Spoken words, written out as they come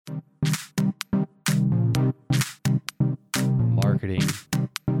marketing,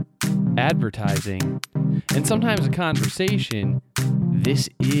 advertising, and sometimes a conversation, this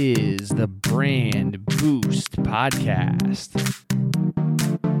is the Brand Boost Podcast.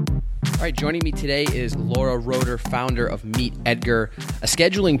 All right, joining me today is Laura Roeder, founder of Meet Edgar, a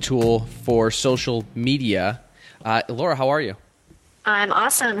scheduling tool for social media. Laura, how are you? I'm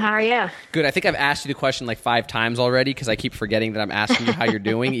awesome. How are you? Good. I think I've asked you the question like 5 times already because I keep forgetting that I'm asking you how you're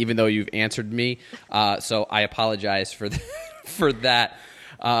doing, even though you've answered me. So I apologize for for that.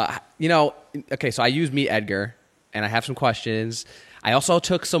 Okay, so I use Meet Edgar, and I have some questions. I also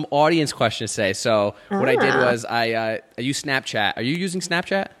took some audience questions today. So what I did was I use Snapchat. Are you using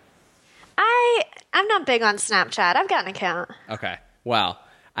Snapchat? I'm not big on Snapchat. I've got an account. Okay. Well,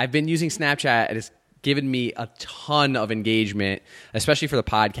 I've been using Snapchat. It has given me a ton of engagement, especially for the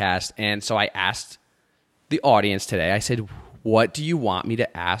podcast. And so I asked the audience today, I said, what do you want me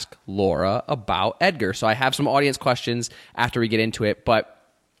to ask Laura about Edgar? So I have some audience questions after we get into it, but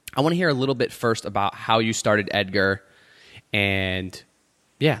I want to hear a little bit first about how you started Edgar. And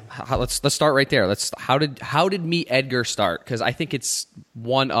yeah, let's start right there. How did Meet Edgar start? Because I think it's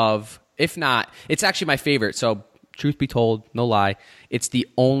one of, if not, it's actually my favorite. So truth be told, no lie, it's the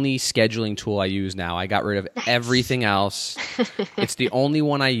only scheduling tool I use now. I got rid of everything else. It's the only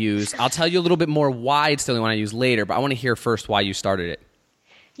one I use. I'll tell you a little bit more why it's the only one I use later, but I want to hear first why you started it.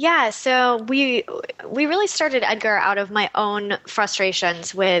 Yeah, so we really started Edgar out of my own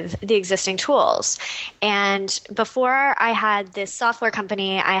frustrations with the existing tools. And before I had this software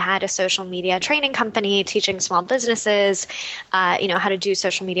company, I had a social media training company teaching small businesses, how to do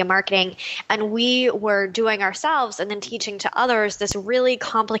social media marketing. And we were doing ourselves and then teaching to others this really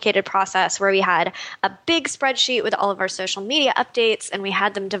complicated process where we had a big spreadsheet with all of our social media updates, and we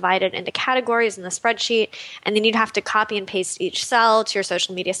had them divided into categories in the spreadsheet. And then you'd have to copy and paste each cell to your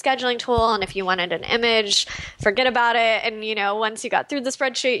social media scheduling tool, and if you wanted an image, forget about it. And once you got through the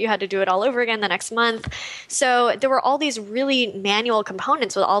spreadsheet, you had to do it all over again the next month. So there were all these really manual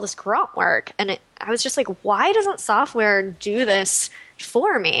components with all this grunt work, and I was just like, why doesn't software do this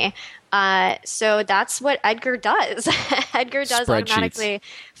for me? So that's what Edgar does. Edgar does automatically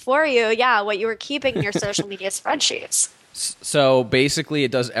for you, what you were keeping in your social media spreadsheets. So basically,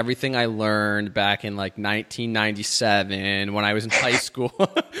 it does everything I learned back in like 1997 when I was in high school,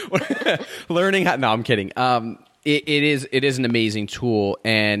 learning how. No, I'm kidding. It is an amazing tool,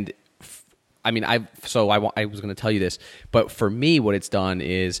 and I was going to tell you this, but for me, what it's done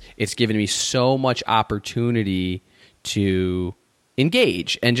is it's given me so much opportunity to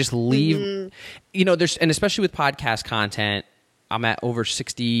engage and just leave. Mm-hmm. And especially with podcast content, I'm at over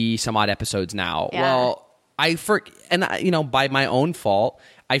 60 some odd episodes now. Yeah. Well. By my own fault,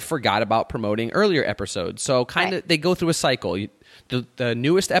 I forgot about promoting earlier episodes. So they go through a cycle. The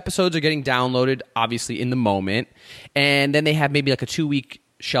newest episodes are getting downloaded, obviously, in the moment. And then they have maybe like a 2-week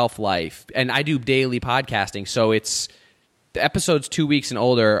shelf life. And I do daily podcasting. So it's the episodes 2 weeks and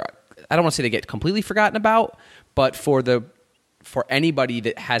older. I don't want to say they get completely forgotten about, but for anybody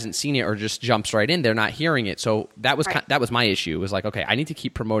that hasn't seen it or just jumps right in, they're not hearing it. So that was my issue. It was like, okay, I need to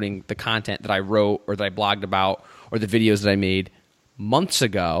keep promoting the content that I wrote or that I blogged about or the videos that I made months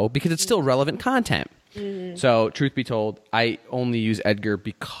ago because it's still relevant content. Mm-hmm. So truth be told, I only use Edgar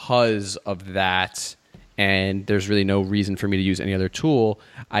because of that, and there's really no reason for me to use any other tool.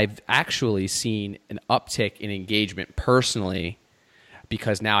 I've actually seen an uptick in engagement personally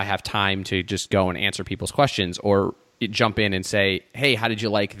because now I have time to just go and answer people's questions or jump in and say, hey, how did you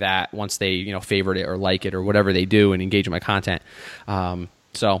like that once they, favorite it or like it or whatever they do and engage in my content.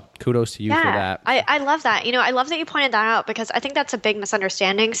 So kudos to you for that. I love that. I love that you pointed that out because I think that's a big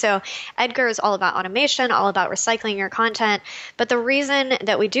misunderstanding. So Edgar is all about automation, all about recycling your content. But the reason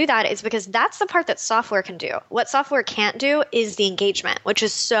that we do that is because that's the part that software can do. What software can't do is the engagement, which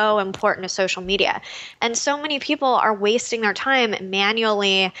is so important to social media. And so many people are wasting their time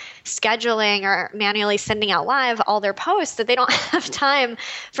manually scheduling or manually sending out live all their posts that they don't have time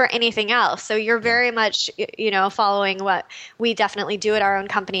for anything else. So you're very much, following what we definitely do at our own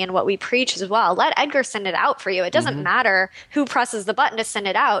company and what we preach as well. Let Edgar send it out for you. It doesn't matter who presses the button to send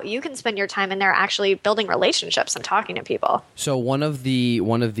it out. You can spend your time in there actually building relationships and talking to people. So one of the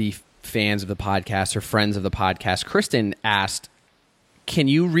fans of the podcast or friends of the podcast, Kristen, asked, can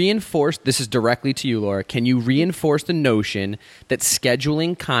you reinforce, this is directly to you, Laura, can you reinforce the notion that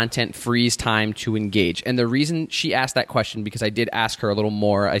scheduling content frees time to engage? And the reason she asked that question, because I did ask her a little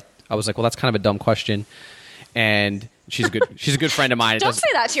more, I was like, well, that's kind of a dumb question. And she's a good friend of mine. Don't say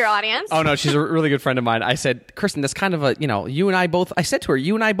that to your audience. Oh no, she's a really good friend of mine. I said, Kristen, that's kind of you and I both, I said to her,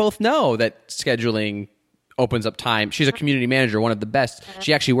 you and I both know that scheduling opens up time. She's a community manager, one of the best.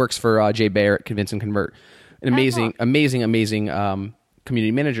 She actually works for Jay Baer at Convince and Convert. an amazing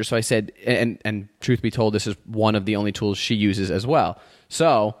community manager. So I said, and truth be told, this is one of the only tools she uses as well.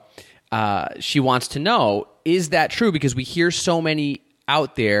 So she wants to know, is that true? Because we hear so many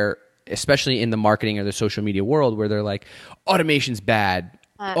out there, especially in the marketing or the social media world, where they're like, automation's bad,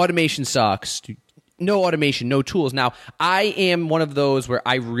 automation sucks, no automation, no tools. Now, I am one of those where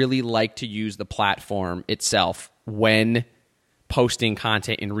I really like to use the platform itself when posting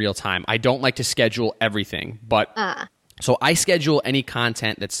content in real time. I don't like to schedule everything, but so I schedule any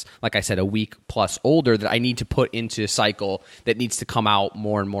content that's, like I said, a week plus older that I need to put into a cycle that needs to come out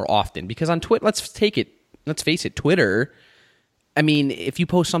more and more often. Because on Twitter, let's face it, Twitter, I mean, if you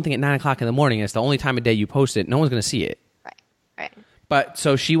post something at 9 o'clock in the morning and it's the only time of day you post it, no one's going to see it. Right. But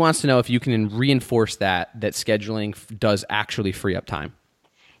so she wants to know if you can reinforce that scheduling does actually free up time.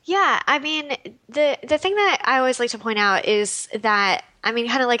 Yeah, I mean, the thing that I always like to point out is that, I mean,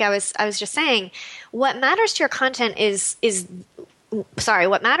 kind of like I was just saying, what matters to your content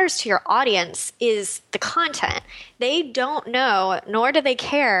what matters to your audience is the content. They don't know, nor do they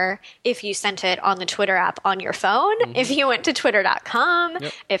care if you sent it on the Twitter app on your phone, if you went to twitter.com,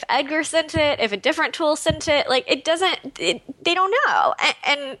 if Edgar sent it, if a different tool sent it. Like, they don't know.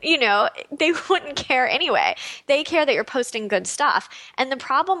 And, you know, they wouldn't care anyway. They care that you're posting good stuff. And the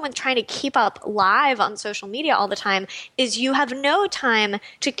problem with trying to keep up live on social media all the time is you have no time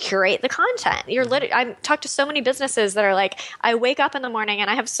to curate the content. You're literally, I've talked to so many businesses that are like, I wake up in the morning and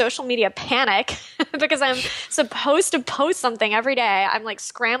I have social media panic because I'm supposed to post something every day. I'm like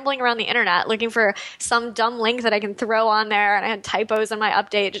scrambling around the internet looking for some dumb link that I can throw on there, and I had typos in my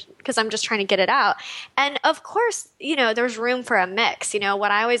update because I'm just trying to get it out. And of course, you know, there's room for a mix. You know,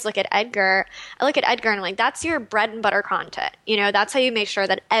 when I always look at Edgar, and I'm like, that's your bread and butter content. You know, that's how you make sure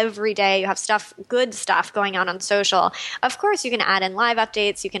that every day you have good stuff going on social. Of course, you can add in live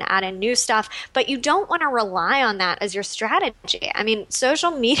updates, you can add in new stuff, but you don't want to rely on that as your strategy. I mean,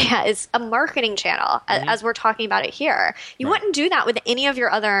 social media is a marketing channel, as we're talking about it here. You wouldn't do that with any of your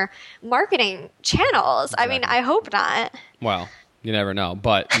other marketing channels. Exactly. I mean, I hope not. Well, you never know.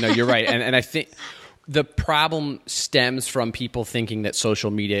 But no, you're right. And I think the problem stems from people thinking that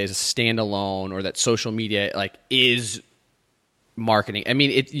social media is a standalone, or that social media is marketing. I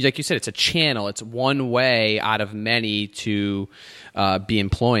mean, like you said, it's a channel. It's one way out of many to be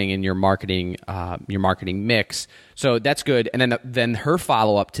employing in your marketing mix. So that's good. And then her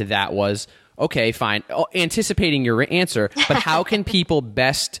follow-up to that was, okay, fine. Anticipating your answer, but how can people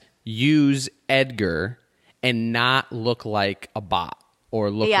best use Edgar and not look like a bot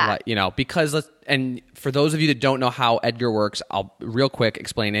or look like, you know, because and for those of you that don't know how Edgar works, I'll real quick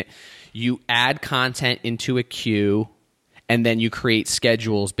explain it. You add content into a queue, and then you create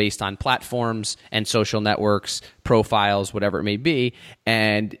schedules based on platforms and social networks, profiles, whatever it may be.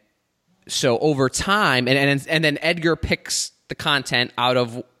 And so over time, and then Edgar picks the content out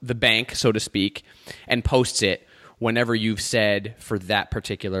of the bank, so to speak, and posts it whenever you've said for that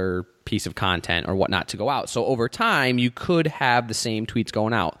particular piece of content or whatnot to go out. So over time, you could have the same tweets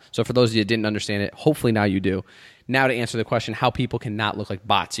going out. So for those of you that didn't understand it, hopefully now you do. Now to answer the question, how people can not look like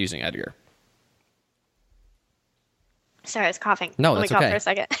bots using Edgar. Sorry, I was coughing. No, Let that's me cough okay. for a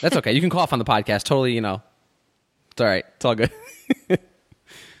second. That's okay. You can cough on the podcast. Totally, you know. It's all right. It's all good.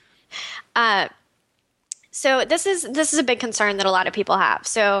 So this is a big concern that a lot of people have.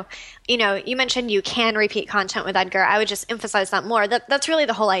 So, you know, you mentioned you can repeat content with Edgar. I would just emphasize that more. That's really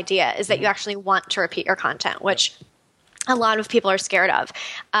the whole idea, is that you actually want to repeat your content, which a lot of people are scared of.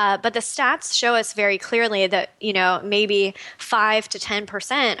 But the stats show us very clearly that, you know, maybe 5 to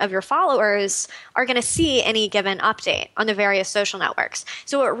 10% of your followers are going to see any given update on the various social networks.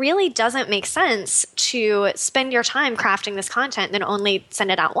 So it really doesn't make sense to spend your time crafting this content and then only send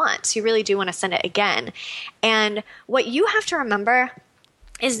it out once. You really do want to send it again. And what you have to remember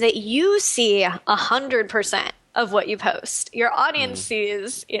is that you see 100% of what you post. Your audience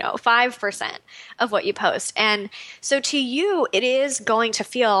sees, 5% of what you post. And so to you, it is going to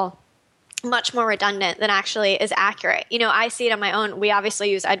feel much more redundant than actually is accurate. I see it on my own. We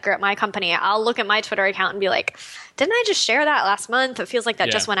obviously use Edgar at my company. I'll look at my Twitter account and be like, didn't I just share that last month? It feels like that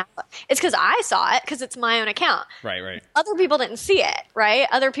just went out. It's because I saw it because it's my own account. Right. Other people didn't see it, right?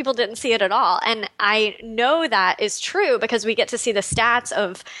 Other people didn't see it at all. And I know that is true because we get to see the stats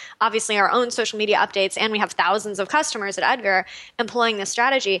of obviously our own social media updates, and we have thousands of customers at Edgar employing this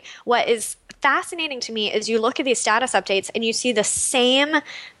strategy. What is fascinating to me is you look at these status updates and you see the same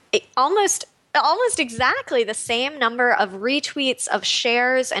almost exactly the same number of retweets, of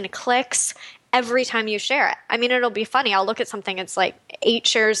shares and clicks every time you share it. I mean, it'll be funny. I'll look at something, it's like 8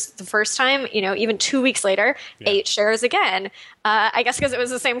 shares the first time, even 2 weeks later, 8 shares again. I guess because it was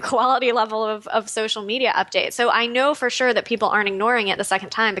the same quality level of social media update. So I know for sure that people aren't ignoring it the second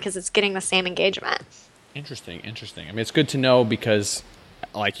time because it's getting the same engagement. Interesting. I mean, it's good to know because,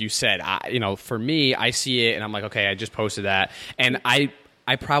 like you said, for me, I see it and I'm like, okay, I just posted that, and I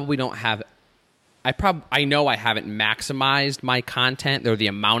probably don't have. I know I haven't maximized my content or the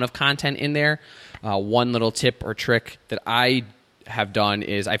amount of content in there. One little tip or trick that I have done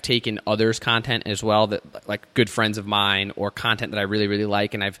is I've taken others' content as well, that like good friends of mine or content that I really, really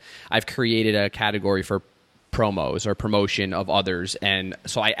like, and I've created a category for promos or promotion of others, and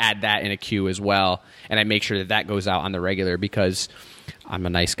so I add that in a queue as well, and I make sure that goes out on the regular because I'm a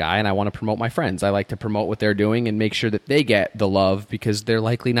nice guy and I want to promote my friends. I like to promote what they're doing and make sure that they get the love because they're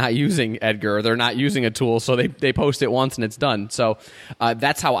likely not using Edgar, or they're not using a tool, so they post it once and it's done. So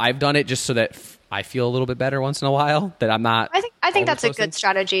that's how I've done it, just so that I feel a little bit better once in a while, that I'm not. I think that's a good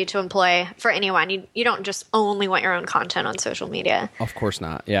strategy to employ for anyone. You don't just only want your own content on social media. Of course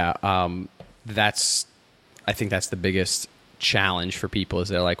not. Yeah. I think that's the biggest challenge for people is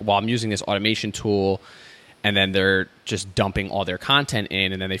they're like, well, I'm using this automation tool, and then they're just dumping all their content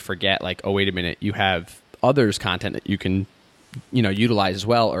in, and then they forget like, oh, wait a minute, you have others' content that you can, utilize as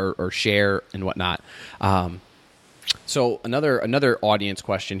well or share and whatnot. So another audience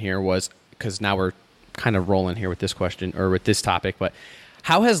question here was, because now we're kind of rolling here with this question or with this topic, but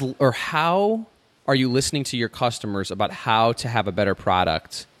how are you listening to your customers about how to have a better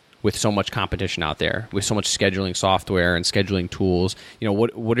product with so much competition out there, with so much scheduling software and scheduling tools?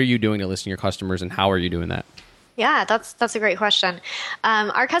 What are you doing to listen to your customers, and how are you doing that? Yeah, that's a great question.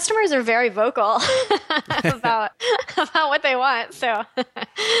 Our customers are very vocal about what they want, so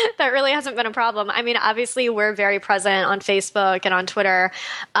that really hasn't been a problem. I mean, obviously, we're very present on Facebook and on Twitter,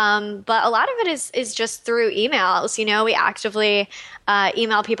 but a lot of it is just through emails. We actively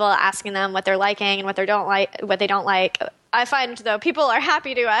email people asking them what they're liking and what they don't like. I find, though, people are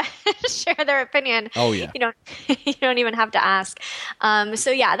happy to share their opinion. Oh, yeah. You don't even have to ask.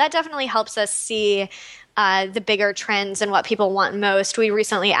 So, yeah, that definitely helps us see the bigger trends and what people want most. We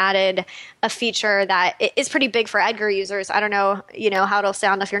recently added a feature that is pretty big for Edgar users. I don't know, how it'll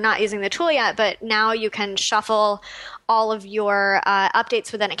sound if you're not using the tool yet, but now you can shuffle all of your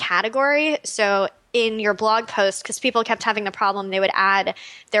updates within a category. So in your blog post, because people kept having the problem, they would add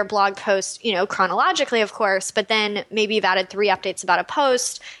their blog post, chronologically, of course, but then maybe you've added 3 updates about a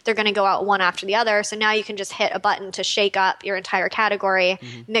post. They're going to go out one after the other. So now you can just hit a button to shake up your entire category,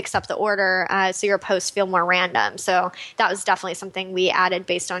 mix up the order, so your posts feel more random. So that was definitely something we added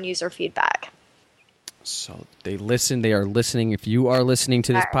based on user feedback. So they are listening. If you are listening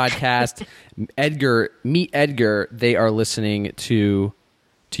to this podcast, meet Edgar, they are listening to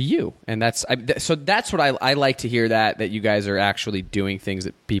you. And that's what I like to hear, that you guys are actually doing things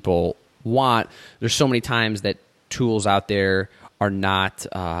that people want. There's so many times that tools out there are not,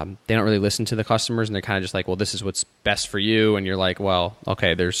 they don't really listen to the customers, and they're kind of just like, well, this is what's best for you. And you're like, well,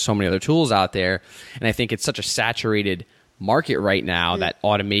 okay, there's so many other tools out there. And I think it's such a saturated market right now that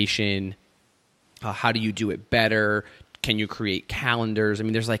automation, how do you do it better? Can you create calendars? I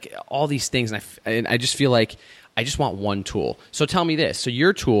mean, there's like all these things, and I just feel like I just want one tool. So tell me this. So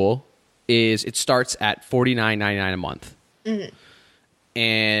your tool it starts at $49.99 a month. Mm-hmm.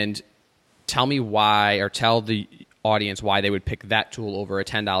 And tell me why, or tell the audience why they would pick that tool over a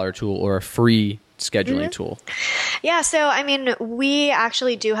 $10 tool or a free scheduling tool. Yeah, so I mean, we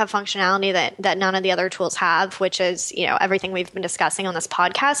actually do have functionality that none of the other tools have, which is, everything we've been discussing on this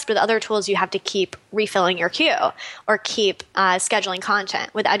podcast. With other tools, you have to keep refilling your queue or keep scheduling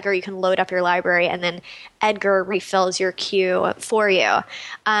content. With Edgar, you can load up your library, and then Edgar refills your queue for you.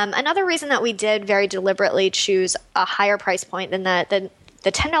 Another reason that we did very deliberately choose a higher price point than the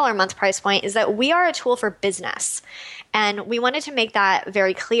 $10 a month price point is that we are a tool for business. And we wanted to make that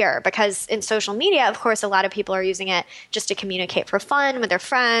very clear because in social media, of course, a lot of people are using it just to communicate for fun with their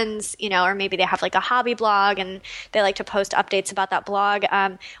friends, or maybe they have like a hobby blog and they like to post updates about that blog.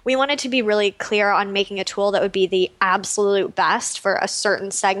 We wanted to be really clear on making a tool that would be the absolute best for a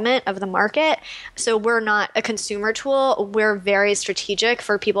certain segment of the market. So we're not a consumer tool. We're very strategic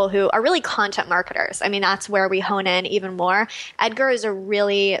for people who are really content marketers. I mean, that's where we hone in even more. Edgar is a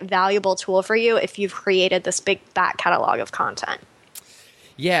really valuable tool for you if you've created this big back catalog of content.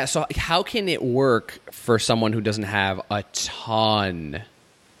 Yeah, so how can it work for someone who doesn't have a ton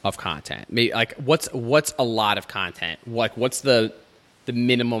of content? Maybe, like, what's a lot of content? Like, what's the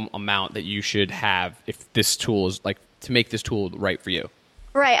minimum amount that you should have if this tool is, like, to make this tool right for you?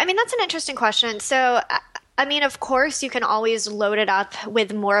 Right. I mean, that's an interesting question. So I mean, of course, you can always load it up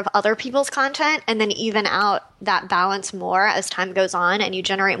with more of other people's content and then even out that balance more as time goes on and you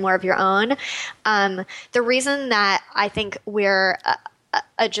generate more of your own. The reason that I think we're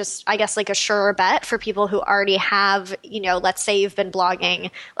just, I guess, like a surer bet for people who already have, let's say you've been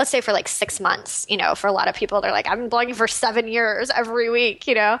blogging, let's say for like 6 months, for a lot of people, they're like, I've been blogging for 7 years every week,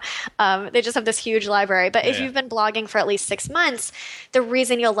 they just have this huge library. But if you've been blogging for at least 6 months, the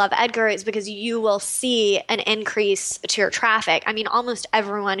reason you'll love Edgar is because you will see an increase to your traffic. I mean, almost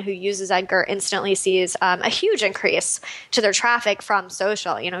everyone who uses Edgar instantly sees a huge increase to their traffic from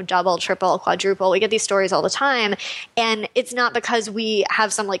social, double, triple, quadruple. We get these stories all the time. And it's not because we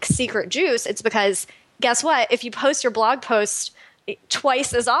have some like secret juice. It's because guess what? If you post your blog post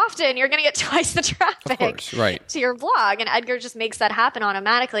twice as often, you're going to get twice the traffic to your blog. And Edgar just makes that happen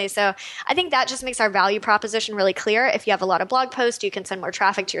automatically. So I think that just makes our value proposition really clear. If you have a lot of blog posts, you can send more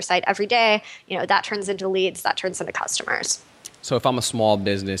traffic to your site every day. That turns into leads, that turns into customers. So if I'm a small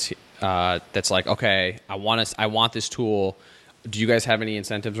business that's like, okay, I want this tool. Do you guys have any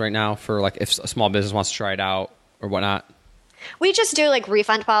incentives right now for like if a small business wants to try it out or whatnot? We just do like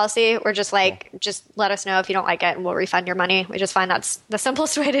refund policy. We're just like, just let us know if you don't like it and we'll refund your money. We just find that's the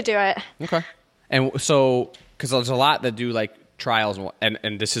simplest way to do it. Okay. And so, because there's a lot that do like trials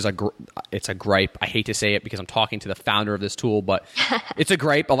and this is it's a gripe. I hate to say it because I'm talking to the founder of this tool, but it's a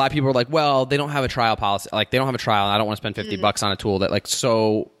gripe. A lot of people are like, well, they don't have a trial policy. Like they don't have a trial and I don't want to spend $50 on a tool that like,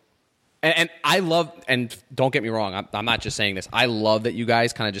 so. And I love, and don't get me wrong, I'm not just saying this. I love that you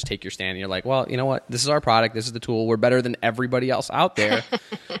guys kind of just take your stand and you're like, well, you know what? This is our product. This is the tool. We're better than everybody else out there.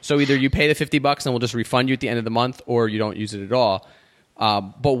 So either you pay the $50 and we'll just refund you at the end of the month, or you don't use it at all.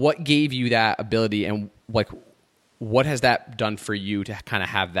 But what gave you that ability, and like, what has that done for you to kind of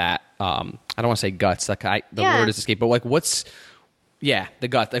have that? I don't want to say guts. Like the word is escape, but like, the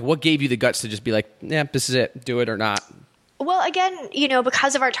guts. Like, what gave you the guts to just be like, yeah, this is it. Do it or not. Well, again,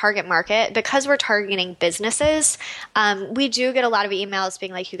 because of our target market, because we're targeting businesses, we do get a lot of emails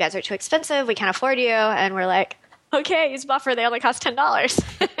being like, you guys are too expensive. We can't afford you. And we're like, okay, use Buffer. They only cost $10.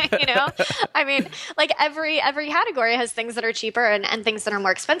 I mean, like every category has things that are cheaper and things that are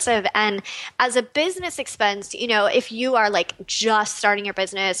more expensive. And as a business expense, if you are like just starting your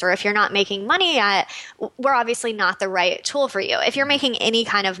business or if you're not making money yet, we're obviously not the right tool for you. If you're making any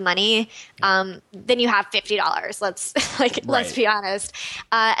kind of money, then you have $50. Let's be honest.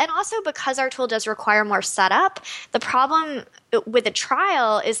 And also because our tool does require more setup, the problem with a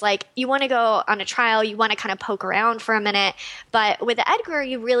trial is like you want to go on a trial, you want to kind of poke around for a minute. But with Edgar,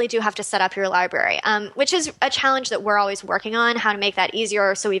 you really do have to set up your library, which is a challenge that we're always working on, how to make that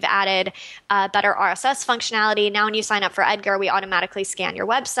easier. So we've added better RSS functionality. Now when you sign up for Edgar, we automatically scan your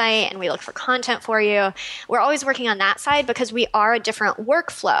website and we look for content for you. We're always working on that side because we are a different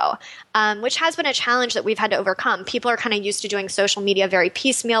workflow, which has been a challenge that we've had to overcome. People are kind of used to doing social media very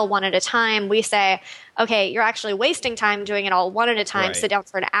piecemeal, one at a time. We say, okay, you're actually wasting time doing it all one at a time. Right. Sit down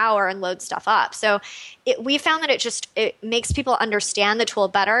for an hour and load stuff up. So we found that it makes people understand the tool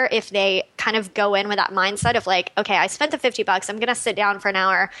better if they kind of go in with that mindset of like, okay, I spent the $50. I'm going to sit down for an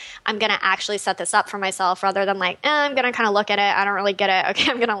hour. I'm going to actually set this up for myself rather than like, I'm going to kind of look at it. I don't really get it.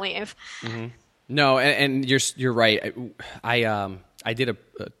 Okay, I'm going to leave. Mm-hmm. No, and you're right. I did a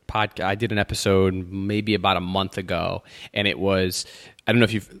podcast. I did an episode maybe about a month ago, and it was, I don't know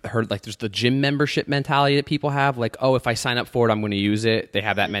if you've heard, like there's the gym membership mentality that people have, like, oh, if I sign up for it, I'm going to use it. They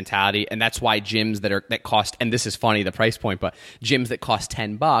have that mentality, and that's why gyms that cost, and this is funny, the price point, but gyms that cost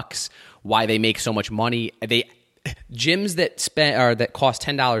 $10, why they make so much money? Gyms that cost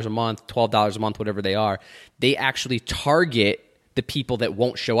 $10 a month, $12 a month, whatever they are, they actually target the people that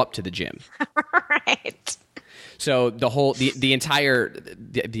won't show up to the gym. Right. So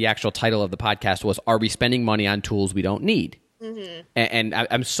the actual title of the podcast was, are we spending money on tools we don't need? Mm-hmm. And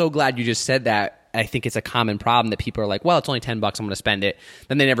I'm so glad you just said that. I think it's a common problem that people are like, well, it's only $10. I'm going to spend it.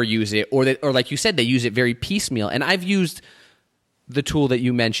 Then they never use it. Or like you said, they use it very piecemeal. And I've used the tool that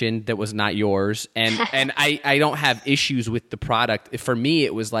you mentioned that was not yours. And I don't have issues with the product. For me,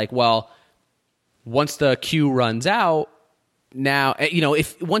 it was like, well, once the queue runs out, now,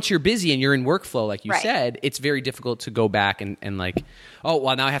 if once you're busy and you're in workflow, like you said, it's very difficult to go back and like, oh,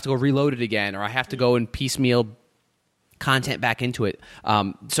 well, now I have to go reload it again, or I have to go and piecemeal content back into it.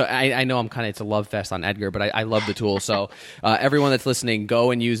 So I know it's a love fest on Edgar, but I love the tool. So everyone that's listening,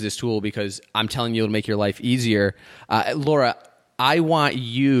 go and use this tool because I'm telling you it'll make your life easier. Laura, I want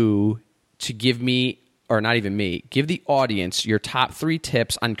you to give me, or not even me, give the audience your top 3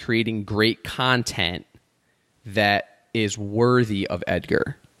 tips on creating great content that is worthy of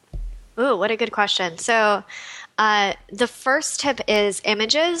Edgar. Ooh, what a good question. So the first tip is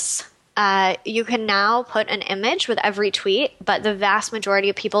images. You can now put an image with every tweet, but the vast majority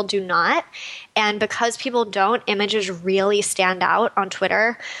of people do not. And because people don't, images really stand out on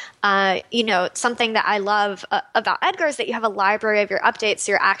Twitter. Something that I love about Edgar is that you have a library of your updates,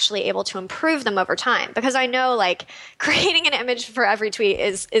 so you're actually able to improve them over time. Because I know, like, creating an image for every tweet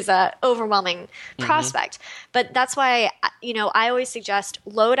is a overwhelming prospect. But that's why, I always suggest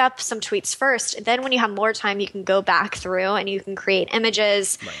load up some tweets first. Then when you have more time, you can go back through and you can create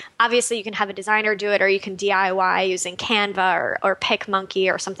images. Right. Obviously, you can have a designer do it, or you can DIY using Canva or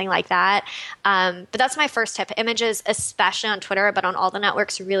PicMonkey or something like that. But that's my first tip. Images, especially on Twitter, but on all the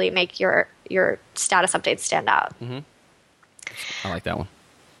networks, really make your status updates stand out. I like that one.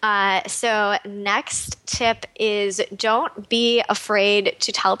 So next tip is don't be afraid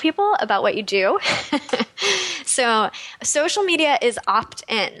to tell people about what you do. So social media is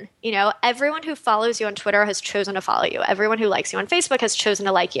opt-in. Everyone who follows you on Twitter has chosen to follow you. Everyone who likes you on Facebook has chosen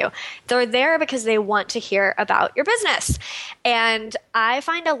to like you. They're there because they want to hear about your business. And I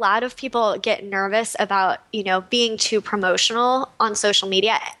find a lot of people get nervous about, being too promotional on social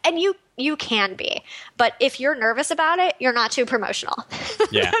media. And you can be, but if you're nervous about it, you're not too promotional.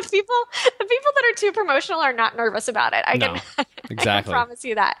 Yeah. The people that are too promotional are not nervous about it. I can promise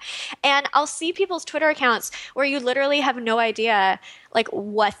you that. And I'll see people's Twitter accounts where you literally have no idea like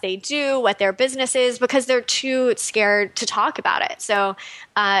what they do, what their business is, because they're too scared to talk about it. So,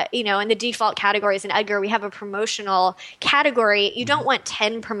 in the default categories in Edgar, we have a promotional category. You don't want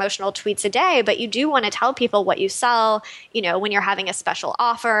 10 promotional tweets a day, but you do want to tell people what you sell, when you're having a special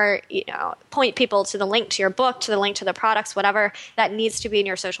offer, point people to the link to your book, to the link to the products, whatever that needs to be in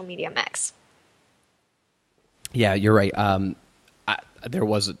your social media mix. Yeah, you're right. There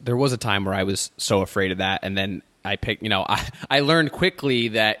was a time where I was so afraid of that, and then I picked. I learned quickly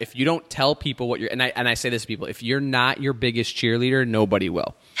that if you don't tell people what you're, and I say this to people, if you're not your biggest cheerleader, nobody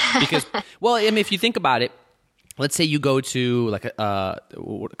will. Because, well, I mean, if you think about it, let's say you go to like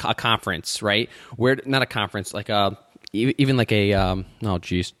a conference, right? Where not a conference, like even like a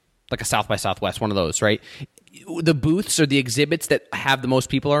like a South by Southwest, one of those, right? The booths or the exhibits that have the most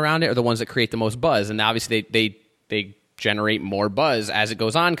people around it are the ones that create the most buzz, and obviously they generate more buzz as it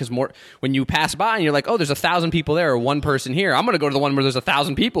goes on, because more when you pass by and you're like, oh, there's 1,000 people there or one person here, I'm going to go to the one where there's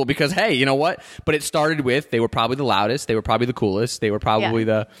 1,000 people because, hey, you know what? But it started with they were probably the loudest, they were probably the coolest, they were probably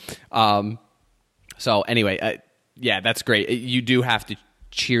the so anyway, yeah, that's great. You do have to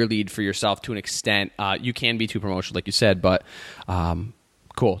cheerlead for yourself to an extent. You can be too promotional, like you said, but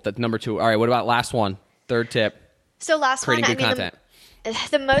cool. That's number 2. All right, what about last one? Third tip. So last creating one, good content.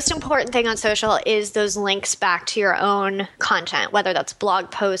 The most important thing on social is those links back to your own content, whether that's blog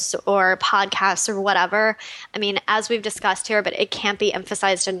posts or podcasts or whatever. I mean, as we've discussed here, but it can't be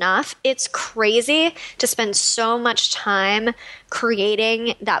emphasized enough. It's crazy to spend so much time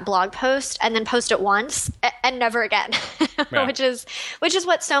creating that blog post and then post it once and never again, yeah. which is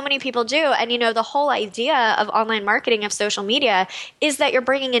what so many people do. And, the whole idea of online marketing, of social media, is that you're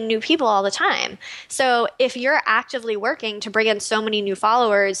bringing in new people all the time. So if you're actively working to bring in so many new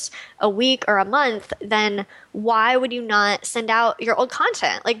followers a week or a month, then why would you not send out your old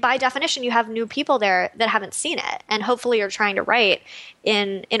content? Like, by definition, you have new people there that haven't seen it. And hopefully you're trying to write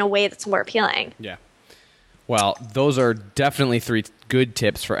in a way that's more appealing. Yeah. Well, those are definitely 3 good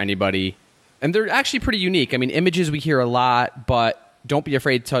tips for anybody. And they're actually pretty unique. I mean, images we hear a lot, but don't be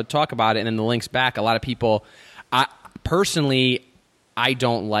afraid to talk about it. And then the links back. A lot of people, personally, I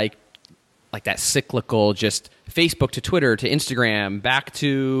don't like that cyclical, just Facebook to Twitter to Instagram, back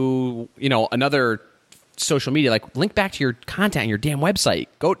to, another social media. Like, link back to your content on your damn website.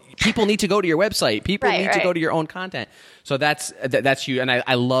 People need to go to your website. People need to go to your own content. So that's you. And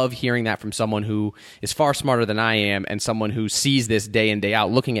I love hearing that from someone who is far smarter than I am, and someone who sees this day in, day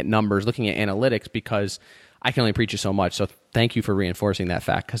out, looking at numbers, looking at analytics, because I can only preach you so much. So thank you for reinforcing that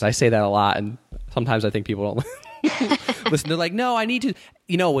fact, because I say that a lot, and sometimes I think people don't listen. They're like, no, I need to.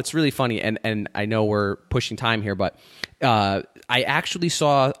 What's really funny, and I know we're pushing time here, but I actually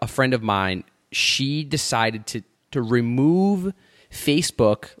saw a friend of mine. She decided to remove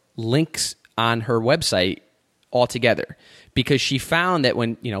Facebook links on her website altogether, because she found that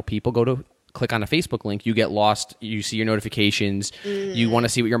when people go to click on a Facebook link, you get lost. You see your notifications. You want to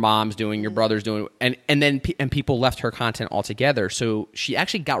see what your mom's doing, your brother's doing, and then people left her content altogether. So she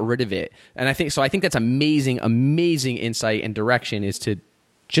actually got rid of it. And I think that's amazing insight and direction, is to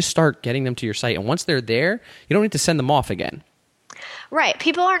just start getting them to your site. And once they're there, you don't need to send them off again. Right.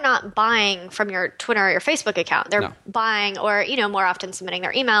 People are not buying from your Twitter or your Facebook account. They're buying, or, more often submitting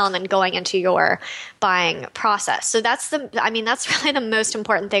their email and then going into your buying process. So that's really the most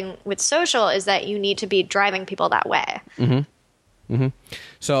important thing with social, is that you need to be driving people that way. Mm-hmm. Mm-hmm.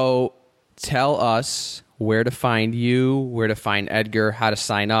 So tell us where to find you, where to find Edgar, how to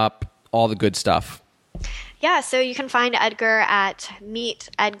sign up, all the good stuff. Yeah, so you can find Edgar at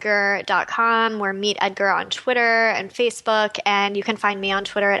meetedgar.com. We're Meet Edgar on Twitter and Facebook, and you can find me on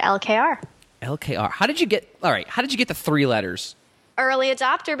Twitter at LKR. LKR. How did you get the 3 letters? Early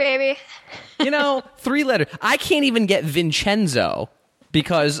adopter, baby. 3 letters. I can't even get Vincenzo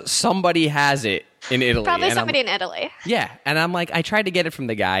because somebody has it in Italy. Probably somebody in Italy. Yeah, and I'm like, I tried to get it from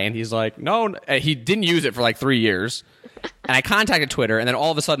the guy, and he's like, no, he didn't use it for like 3 years. And I contacted Twitter, and then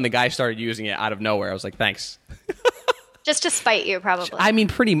all of a sudden the guy started using it out of nowhere. I was like, thanks. Just to spite you, probably. I mean,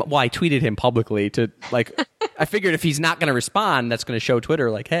 pretty much. Well, I tweeted him publicly to, like, I figured if he's not going to respond, that's going to show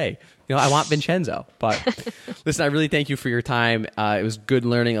Twitter, like, hey, I want Vincenzo. But listen, I really thank you for your time. It was good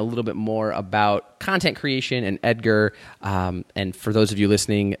learning a little bit more about content creation and Edgar. And for those of you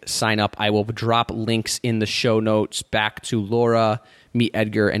listening, sign up. I will drop links in the show notes back to Laura, Meet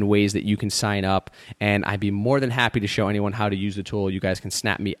Edgar, and ways that you can sign up. And I'd be more than happy to show anyone how to use the tool. You guys can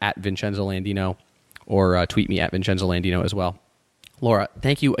snap me at Vincenzo Landino or tweet me at Vincenzo Landino as well. Laura,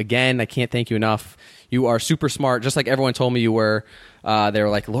 thank you again. I can't thank you enough. You are super smart, just like everyone told me you were. They were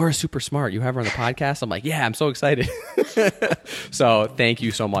like, Laura's super smart. You have her on the podcast? I'm like, yeah, I'm so excited. So thank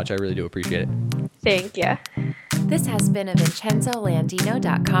you so much. I really do appreciate it. Thank you. This has been a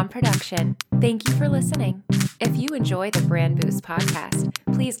VincenzoLandino.com production. Thank you for listening. If you enjoy the Brand Boost podcast,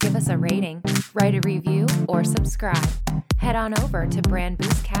 please give us a rating, write a review, or subscribe. Head on over to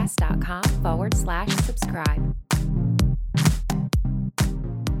brandboostcast.com/subscribe.